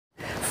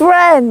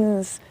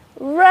Friends,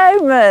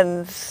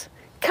 Romans,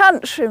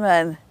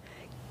 countrymen,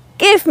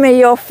 give me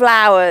your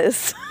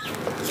flowers.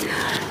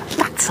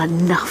 That's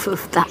enough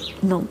of that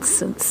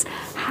nonsense.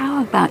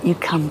 How about you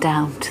come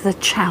down to the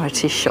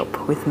charity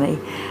shop with me?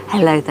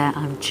 Hello there,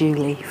 I'm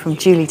Julie from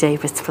Julie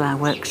Davis Flower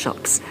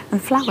Workshops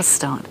and Flower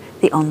Start,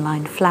 the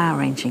online flower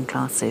arranging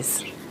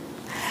classes.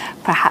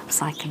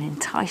 Perhaps I can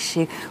entice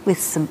you with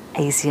some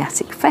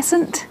Asiatic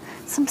pheasant,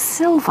 some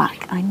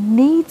silvac. I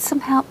need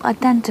some help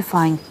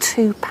identifying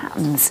two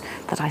patterns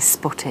that I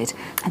spotted.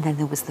 And then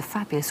there was the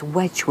fabulous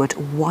Wedgwood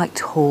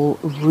Whitehall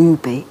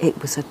ruby. It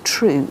was a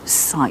true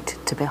sight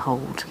to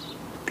behold.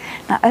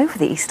 Now, over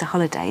the Easter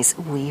holidays,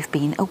 we've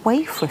been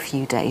away for a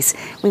few days.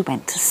 We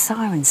went to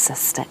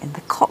Cirencester in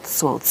the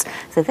Cotswolds.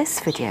 So this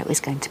video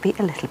is going to be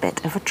a little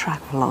bit of a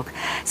travelogue.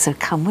 So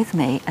come with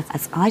me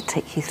as I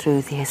take you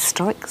through the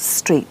historic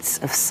streets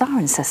of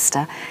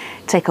Cirencester,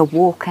 take a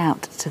walk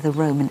out to the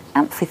Roman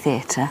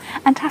amphitheatre,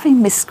 and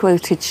having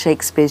misquoted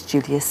Shakespeare's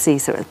Julius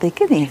Caesar at the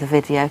beginning of the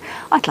video,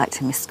 I'd like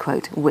to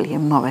misquote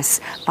William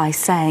Morris by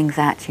saying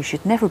that you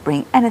should never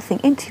bring anything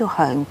into your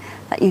home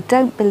that you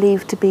don't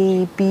believe to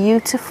be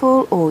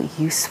beautiful or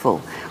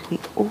useful. We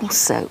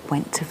also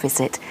went to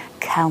visit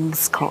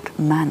Kelmscott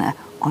Manor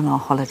on our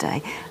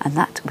holiday, and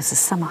that was the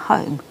summer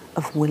home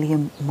of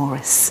William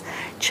Morris.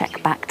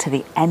 Check back to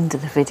the end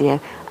of the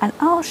video and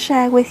I'll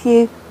share with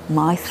you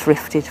my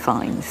thrifted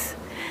finds.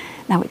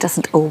 Now, it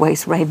doesn't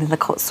always rain in the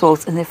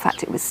Cotswolds, and in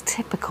fact it was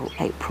typical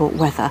April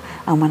weather,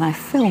 and when I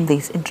filmed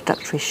these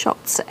introductory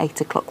shots at 8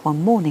 o'clock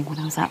one morning when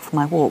I was out for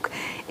my walk,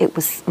 it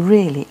was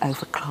really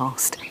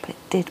overcast, but it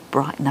did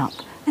brighten up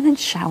and then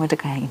showered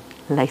again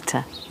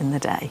later in the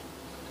day.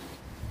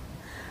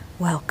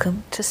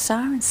 Welcome to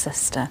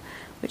Cirencester,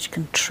 which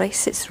can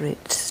trace its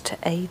roots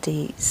to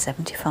AD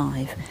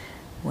 75,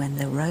 when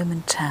the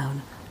Roman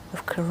town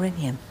of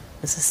Corinium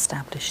was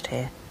established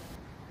here.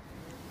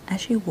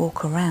 As you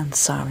walk around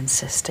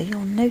Cirencester,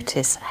 you'll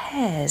notice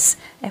hares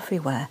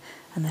everywhere,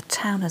 and the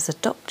town has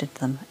adopted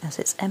them as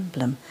its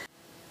emblem.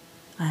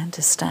 I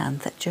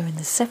understand that during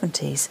the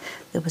 70s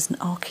there was an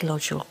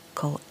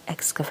archaeological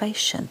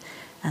excavation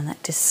and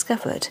that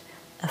discovered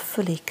a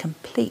fully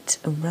complete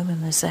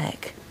Roman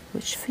mosaic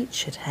which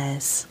featured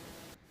hares.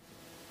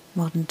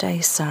 Modern day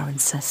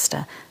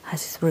Cirencester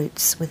has its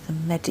roots with the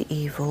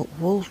medieval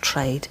wool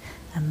trade,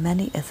 and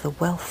many of the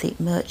wealthy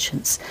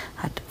merchants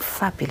had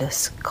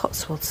fabulous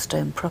Cotswold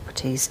stone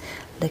properties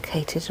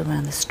located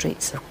around the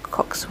streets of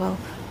Coxwell,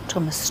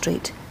 Thomas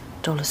Street,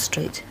 Dollar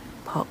Street,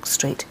 Park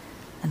Street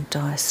and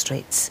Dyer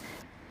Streets.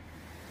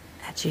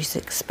 As you'd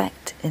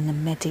expect in the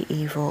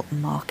medieval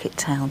market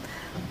town,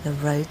 the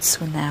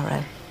roads were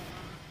narrow.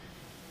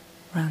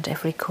 Round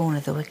every corner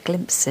there were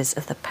glimpses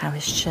of the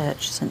parish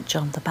church, St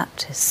John the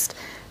Baptist,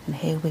 and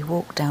here we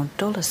walked down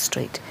Dollar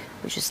Street,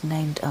 which is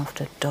named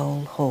after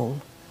Dole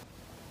Hall,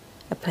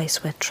 a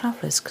place where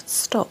travellers could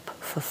stop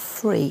for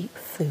free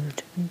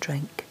food and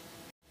drink.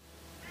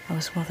 I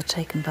was rather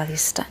taken by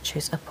these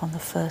statues up on the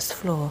first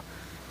floor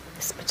of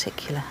this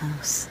particular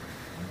house.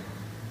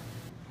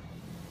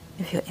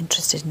 If you're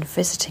interested in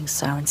visiting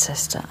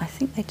Cirencester, I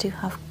think they do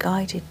have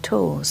guided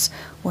tours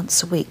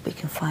once a week, but you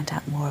can find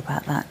out more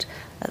about that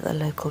at the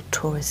local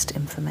tourist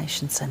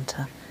information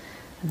centre.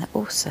 And they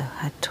also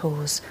had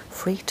tours,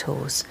 free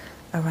tours,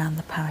 around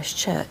the parish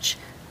church,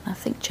 and I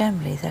think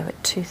generally they're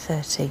at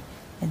 2:30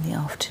 in the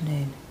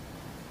afternoon.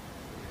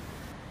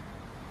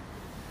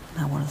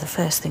 Now, one of the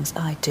first things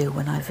I do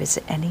when I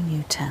visit any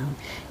new town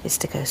is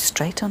to go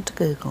straight onto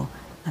Google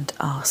and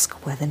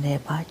ask where the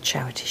nearby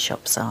charity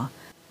shops are.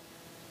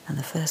 And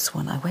the first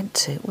one I went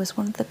to was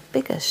one of the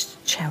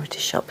biggest charity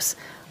shops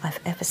I've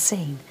ever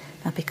seen.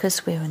 Now,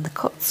 because we're in the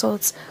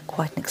Cotswolds,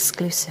 quite an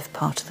exclusive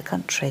part of the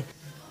country,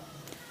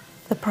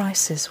 the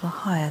prices were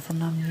higher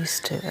than I'm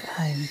used to at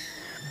home.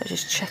 But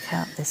just check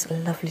out this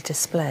lovely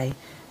display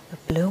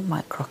of blue and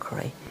white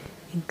crockery,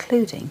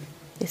 including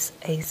this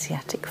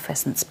Asiatic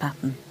pheasant's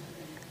pattern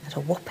at a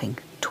whopping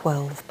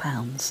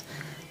 £12,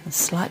 and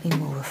slightly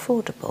more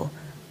affordable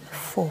at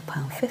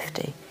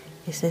 £4.50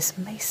 is this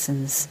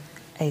Mason's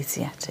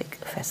Asiatic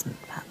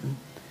pheasant pattern,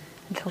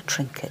 a little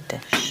trinket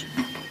dish.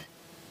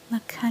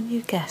 Now, can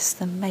you guess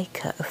the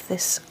maker of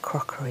this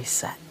crockery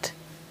set?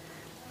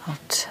 I'll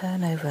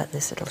turn over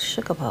this little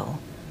sugar bowl.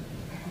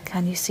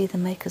 Can you see the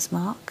maker's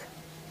mark?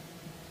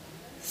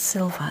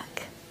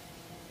 Silvac.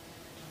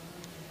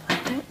 I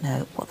don't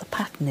know what the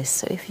pattern is,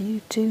 so if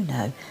you do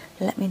know,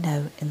 let me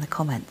know in the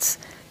comments.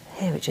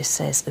 Here it just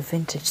says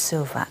Vintage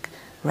Silvac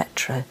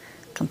Retro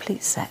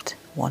Complete Set,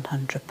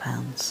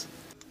 £100.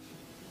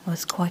 I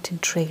was quite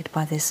intrigued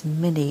by this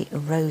mini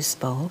rose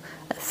bowl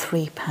at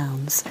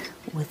 £3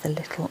 with the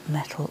little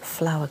metal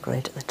flower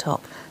grid at the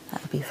top.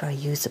 That would be very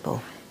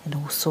usable in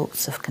all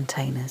sorts of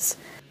containers.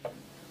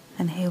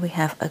 And here we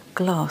have a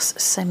glass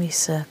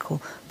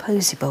semicircle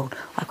posy bowl.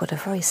 I've got a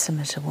very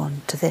similar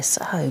one to this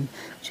at home,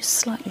 which is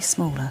slightly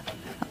smaller.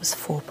 That was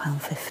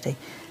 £4.50.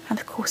 And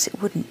of course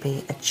it wouldn't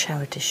be a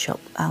charity shop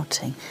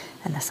outing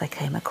unless I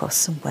came across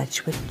some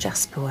Wedgwood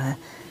jasperware.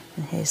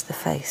 And here's the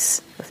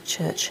face of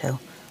Churchill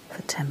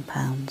for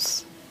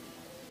 £10.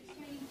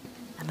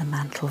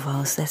 mantle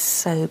vase. They're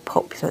so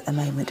popular at the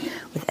moment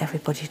with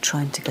everybody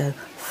trying to go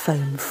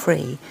foam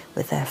free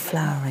with their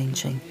flower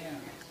arranging.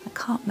 I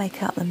can't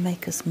make out the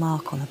maker's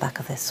mark on the back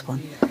of this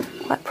one.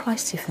 Quite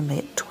pricey for me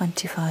at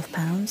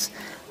 £25.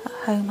 At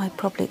home I'd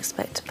probably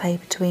expect to pay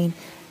between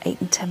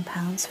 £8 and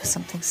 £10 for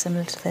something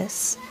similar to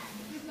this.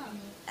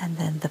 And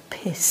then the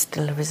pièce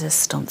de la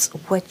résistance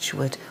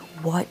Wedgwood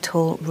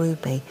Whitehall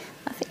Ruby.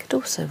 I think it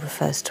also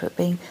refers to it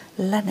being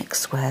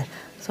Lennox ware,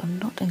 so I'm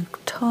not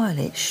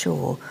entirely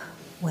sure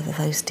whether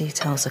those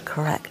details are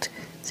correct.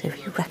 So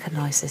if you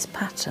recognise this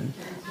pattern,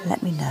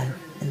 let me know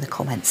in the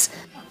comments.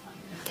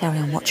 Carry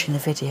on watching the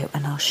video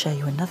and I'll show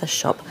you another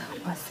shop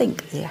where I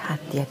think they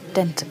had the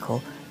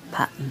identical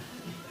pattern.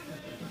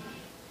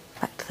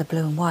 Back to the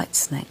blue and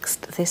whites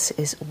next. This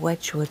is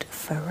Wedgwood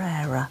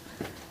Ferrara.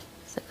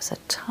 So it was a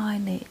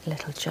tiny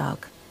little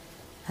jug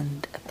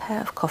and a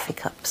pair of coffee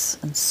cups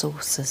and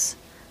saucers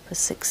for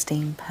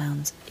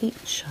 £16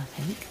 each, I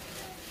think.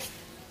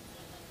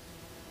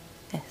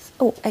 Yes,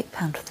 oh,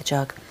 £8 for the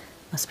jug,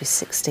 must be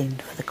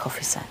 £16 for the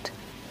coffee set.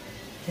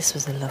 This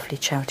was a lovely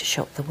charity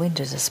shop. The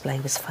window display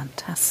was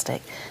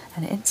fantastic,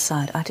 and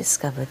inside I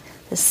discovered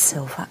the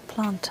silvat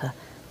planter.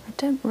 I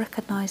don't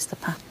recognise the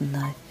pattern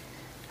though.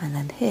 And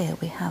then here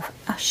we have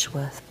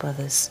Ashworth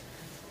Brothers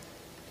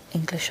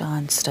English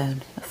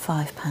ironstone at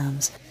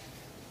 £5.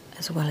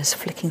 As well as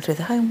flicking through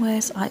the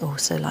homewares, I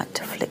also like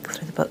to flick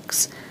through the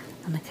books,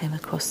 and I came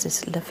across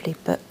this lovely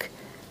book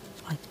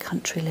by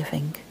Country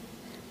Living,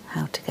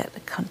 How to Get the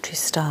Country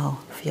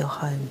Style for Your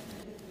Home.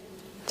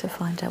 To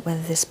find out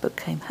whether this book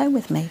came home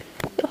with me,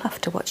 you'll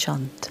have to watch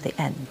on to the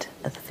end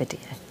of the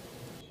video.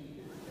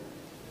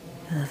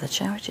 Another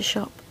charity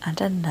shop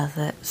and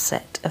another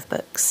set of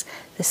books.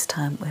 This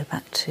time we're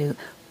back to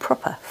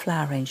proper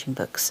flower arranging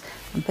books,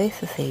 and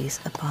both of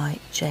these are by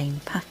Jane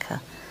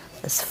Packer.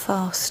 There's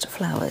Fast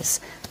Flowers,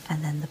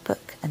 and then the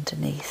book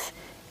underneath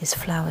is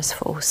Flowers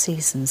for All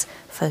Seasons,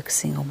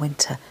 focusing on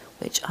winter,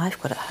 which I've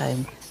got at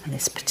home and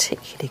is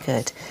particularly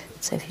good.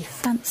 So if you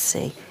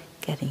fancy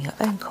getting your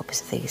own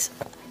copies of these,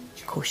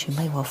 of course you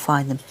may well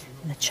find them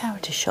in a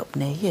charity shop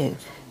near you,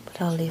 but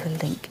I'll leave a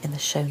link in the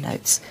show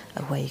notes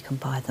of where you can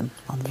buy them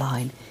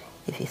online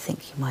if you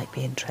think you might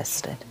be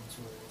interested.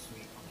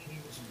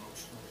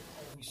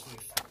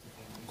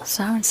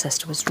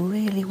 Cirencester was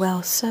really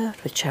well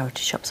served with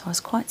charity shops. I was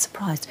quite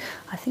surprised.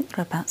 I think there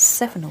are about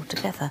 7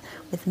 altogether,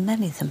 with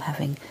many of them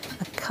having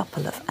a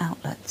couple of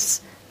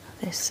outlets.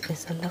 This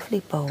is a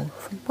lovely bowl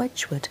from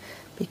Wedgwood.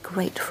 Be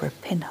great for a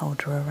pin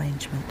holder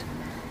arrangement.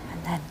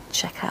 And then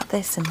check out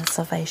this in the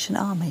Salvation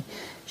Army.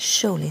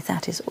 Surely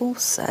that is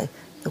also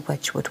the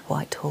Wedgwood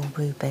Whitehall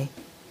Ruby.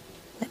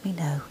 Let me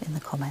know in the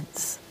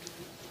comments.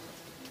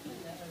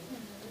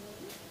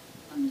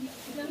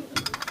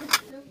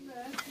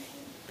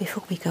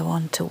 Before we go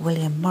on to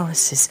William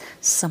Morris's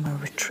summer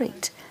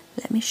retreat,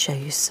 let me show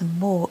you some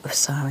more of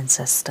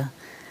Cirencester.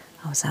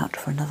 I was out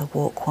for another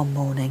walk one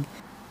morning.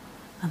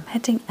 I'm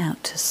heading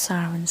out to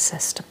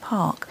Cirencester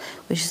Park,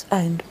 which is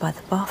owned by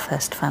the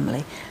Bathurst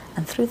family,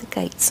 and through the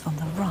gates on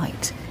the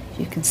right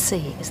you can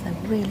see is the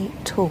really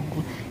tall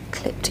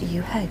clipped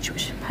yew hedge,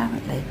 which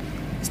apparently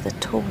is the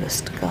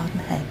tallest garden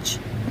hedge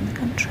in the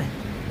country.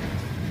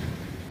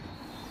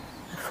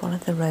 I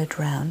followed the road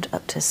round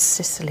up to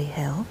Cicely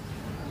Hill.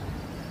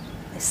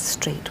 This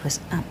street was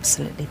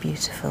absolutely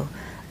beautiful,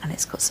 and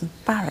it's got some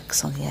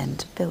barracks on the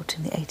end built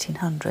in the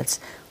 1800s,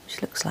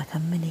 which looks like a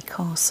mini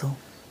castle.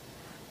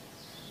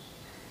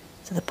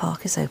 So the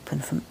park is open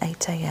from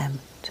 8 AM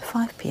to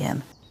 5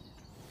 PM.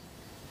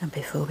 And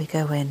before we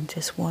go in,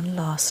 just one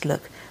last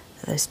look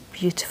at those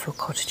beautiful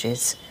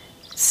cottages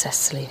at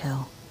Cicely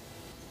Hill.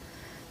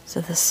 So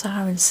the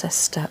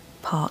Cirencester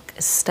Park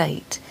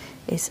estate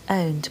is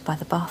owned by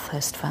the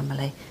Bathurst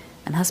family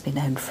and has been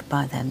owned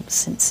by them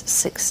since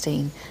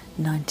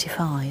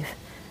 1695.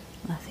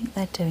 And I think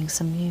they're doing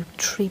some new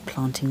tree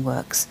planting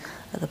works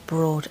at the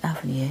Broad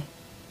Avenue.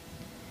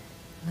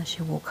 And as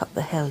you walk up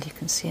the hill, you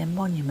can see a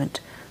monument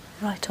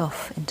right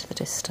off into the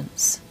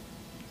distance.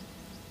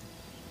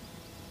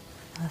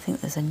 And I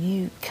think there's a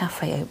new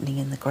cafe opening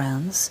in the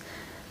grounds.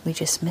 We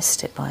just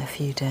missed it by a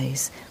few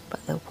days,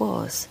 but there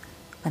was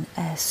an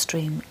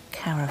Airstream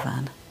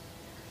caravan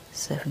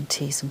serving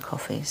teas and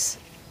coffees.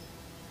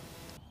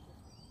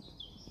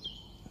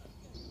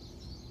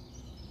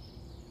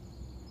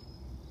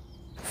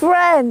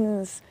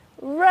 Friends,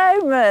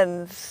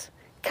 Romans,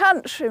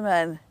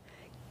 countrymen,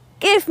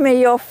 give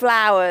me your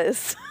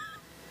flowers.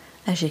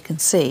 As you can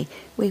see,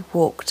 we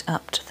walked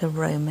up to the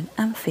Roman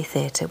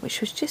amphitheatre,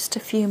 which was just a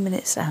few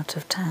minutes out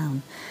of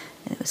town.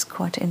 And it was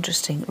quite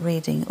interesting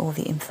reading all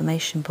the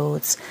information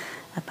boards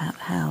about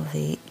how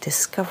the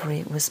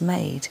discovery was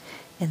made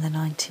in the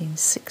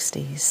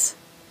 1960s.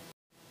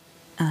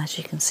 And as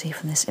you can see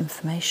from this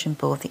information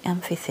board, the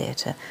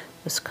amphitheatre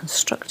was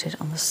constructed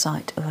on the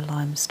site of a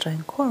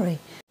limestone quarry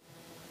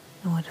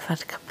and would have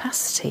had a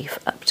capacity for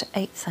up to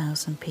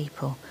 8,000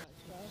 people.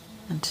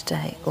 And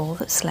today all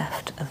that's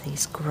left are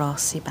these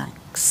grassy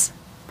banks.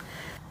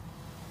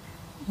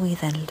 We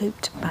then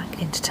looped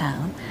back into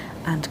town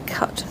and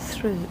cut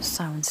through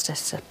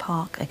Cirencester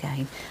Park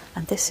again,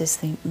 and this is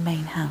the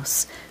main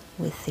house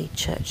with the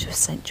Church of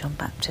St John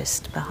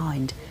Baptist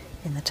behind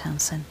in the town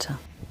centre.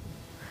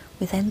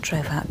 We then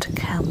drove out to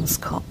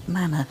Kelmscott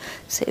Manor.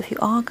 So if you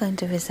are going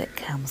to visit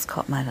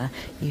Kelmscott Manor,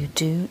 you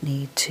do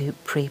need to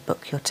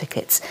pre-book your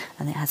tickets,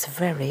 and it has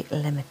very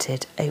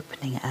limited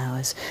opening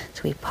hours.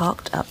 So we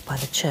parked up by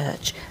the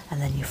church, and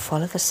then you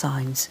follow the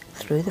signs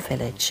through the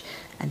village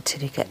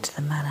until you get to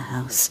the manor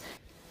house.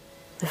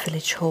 The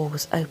village hall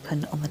was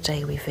open on the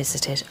day we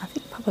visited. I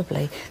think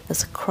probably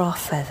there's a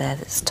craft fair there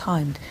that's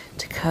timed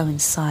to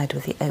coincide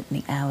with the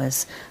opening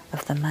hours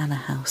of the manor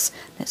house.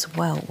 And it's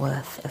well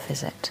worth a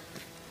visit.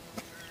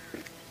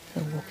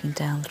 We're walking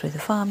down through the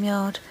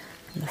farmyard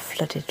and the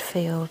flooded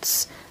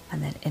fields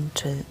and then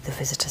into the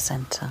visitor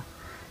centre.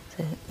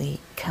 So the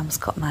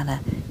Kelmscott Manor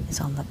is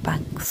on the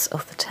banks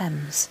of the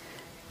Thames.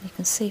 You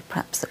can see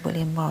perhaps that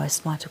William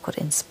Morris might have got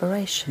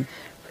inspiration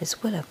for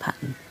his willow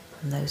pattern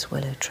from those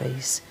willow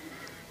trees.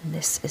 And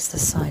this is the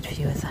side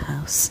view of the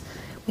house.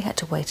 We had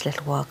to wait a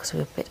little while because we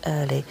were a bit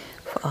early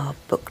for our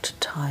booked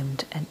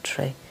timed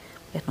entry.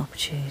 We had an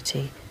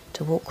opportunity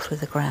to walk through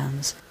the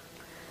grounds.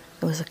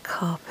 There was a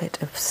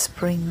carpet of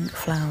spring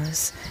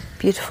flowers,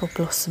 beautiful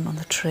blossom on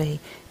the tree,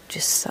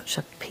 just such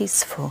a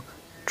peaceful,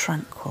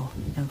 tranquil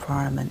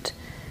environment.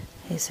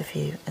 Here's a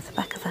view at the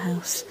back of the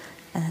house,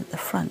 and at the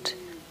front,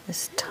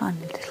 this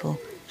tiny little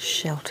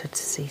sheltered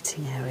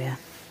seating area.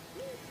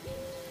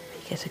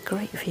 You get a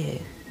great view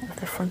of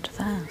the front of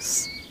the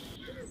house.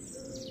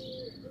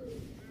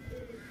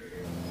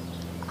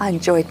 I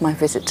enjoyed my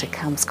visit to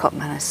Kelmscott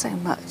Manor so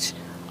much.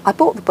 I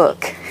bought the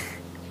book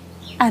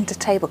and a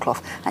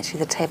tablecloth. Actually,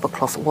 the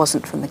tablecloth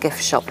wasn't from the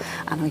gift shop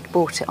and we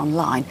bought it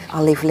online.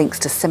 I'll leave links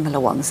to similar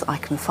ones that I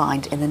can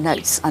find in the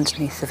notes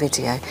underneath the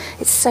video.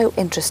 It's so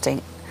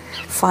interesting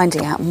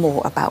finding out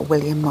more about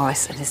William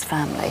Morris and his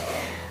family.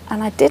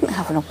 And I didn't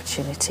have an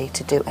opportunity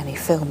to do any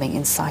filming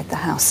inside the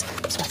house,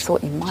 so I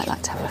thought you might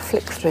like to have a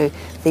flick through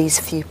these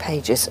few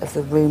pages of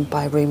the room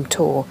by room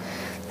tour.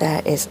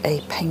 There is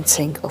a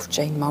painting of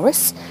Jane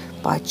Morris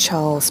by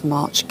Charles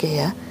March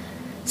Gear,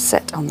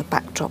 set on the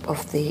backdrop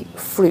of the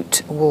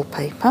fruit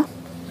wallpaper.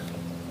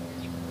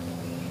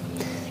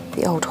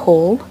 The old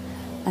hall,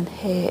 and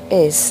here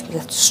is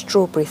the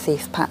strawberry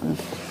thief pattern,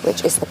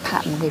 which is the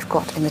pattern we've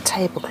got in the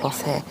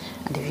tablecloth here.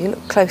 And if you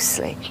look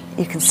closely,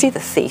 you can see the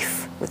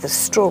thief with the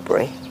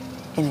strawberry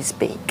in his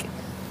beak.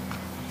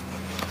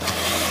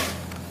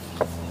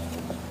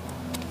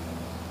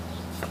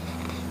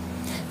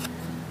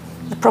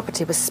 The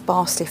property was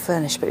sparsely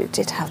furnished, but it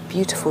did have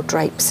beautiful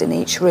drapes in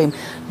each room,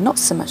 not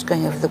so much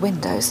going over the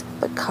windows,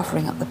 but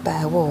covering up the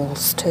bare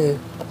walls too.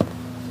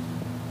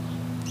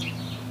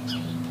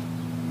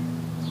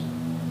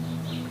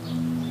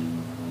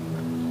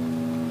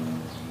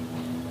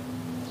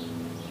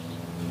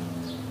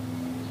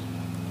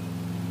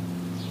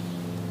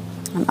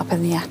 And up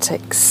in the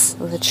attics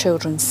where the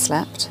children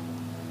slept.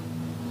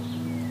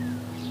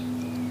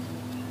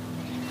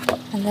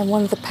 And then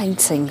one of the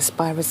paintings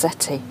by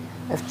Rossetti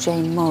of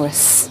Jane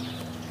Morris.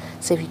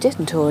 So if you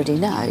didn't already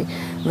know,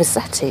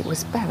 Rossetti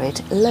was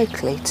buried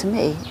locally to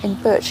me in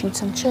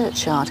Birchington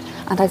churchyard,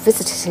 and I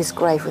visited his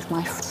grave with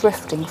my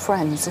thrifting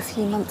friends a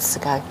few months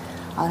ago.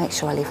 I'll make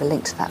sure I leave a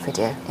link to that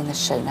video in the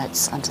show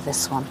notes under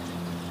this one.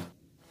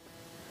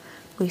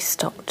 We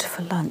stopped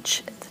for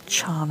lunch at the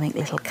charming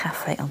little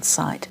cafe on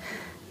site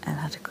and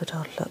had a good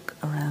old look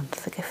around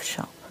the gift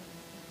shop.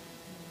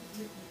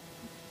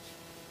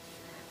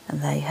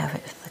 And there you have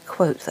it, the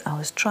quote that I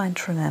was trying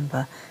to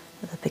remember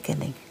at the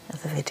beginning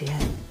of the video.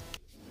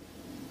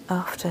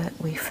 After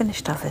we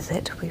finished our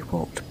visit, we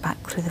walked back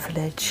through the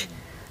village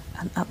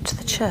and up to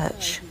the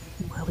church,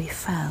 where we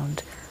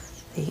found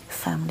the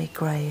family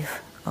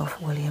grave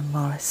of William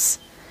Morris.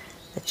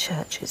 The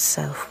church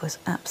itself was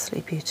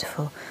absolutely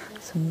beautiful.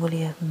 Some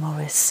William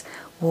Morris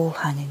wall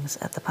hangings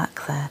at the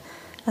back there,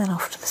 and then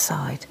off to the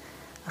side.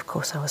 Of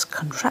course, I was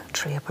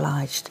contractually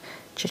obliged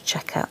to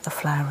check out the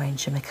flower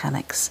arranger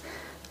mechanics.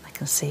 I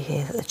can see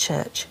here that the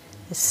church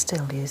is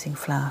still using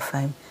flower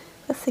foam,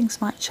 but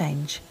things might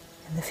change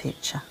in the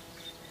future.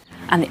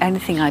 And the only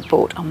thing I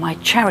bought on my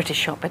charity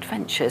shop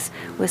adventures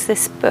was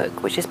this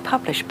book, which is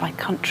published by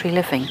Country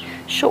Living,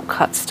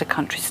 Shortcuts to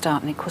Country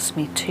Start, and it cost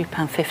me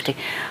 £2.50.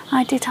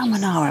 I did hum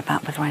and ah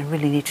about whether I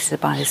really needed to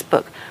buy this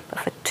book, but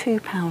for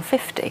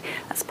 £2.50,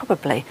 that's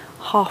probably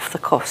half the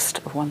cost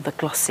of one of the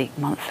glossy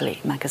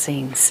monthly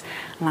magazines.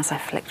 And as I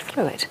flicked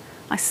through it,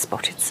 I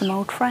spotted some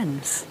old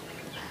friends.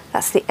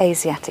 That's the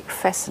Asiatic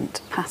pheasant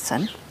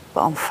pattern,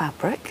 but on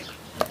fabric.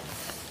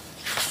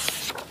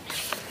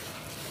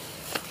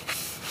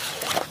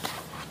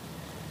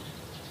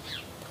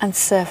 And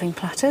serving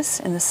platters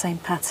in the same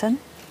pattern.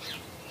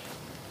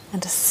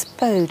 And a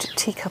Spode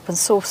teacup and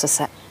saucer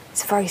set.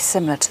 It's very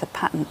similar to the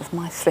pattern of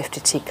my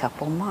thrifted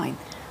teacup or mine,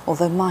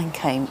 although mine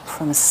came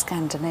from a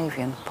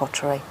Scandinavian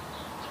pottery.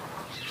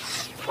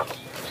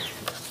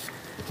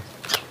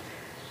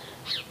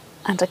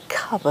 And a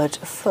cupboard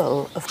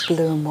full of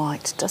blue and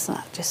white. Doesn't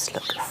that just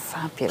look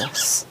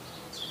fabulous?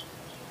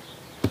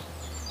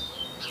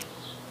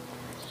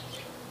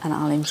 and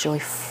I'll enjoy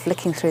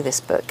flicking through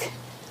this book,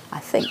 I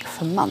think,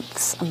 for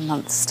months and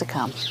months to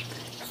come,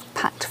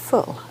 packed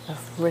full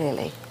of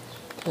really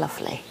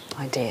lovely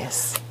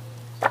ideas.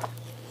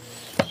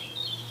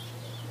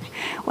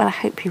 Well, I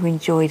hope you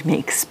enjoyed me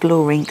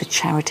exploring the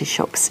charity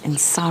shops in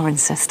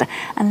Cirencester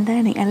and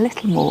learning a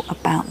little more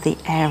about the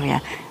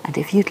area. And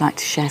if you'd like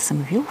to share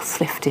some of your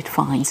thrifted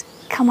finds,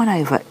 come on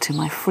over to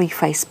my free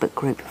Facebook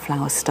group,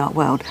 Flowers Start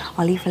World.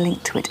 I'll leave a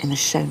link to it in the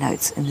show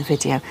notes in the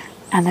video.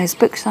 And those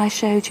books I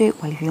showed you,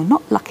 well, if you're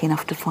not lucky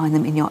enough to find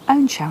them in your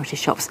own charity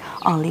shops,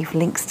 I'll leave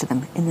links to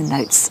them in the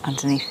notes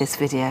underneath this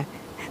video.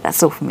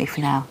 That's all from me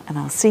for now, and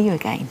I'll see you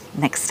again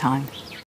next time.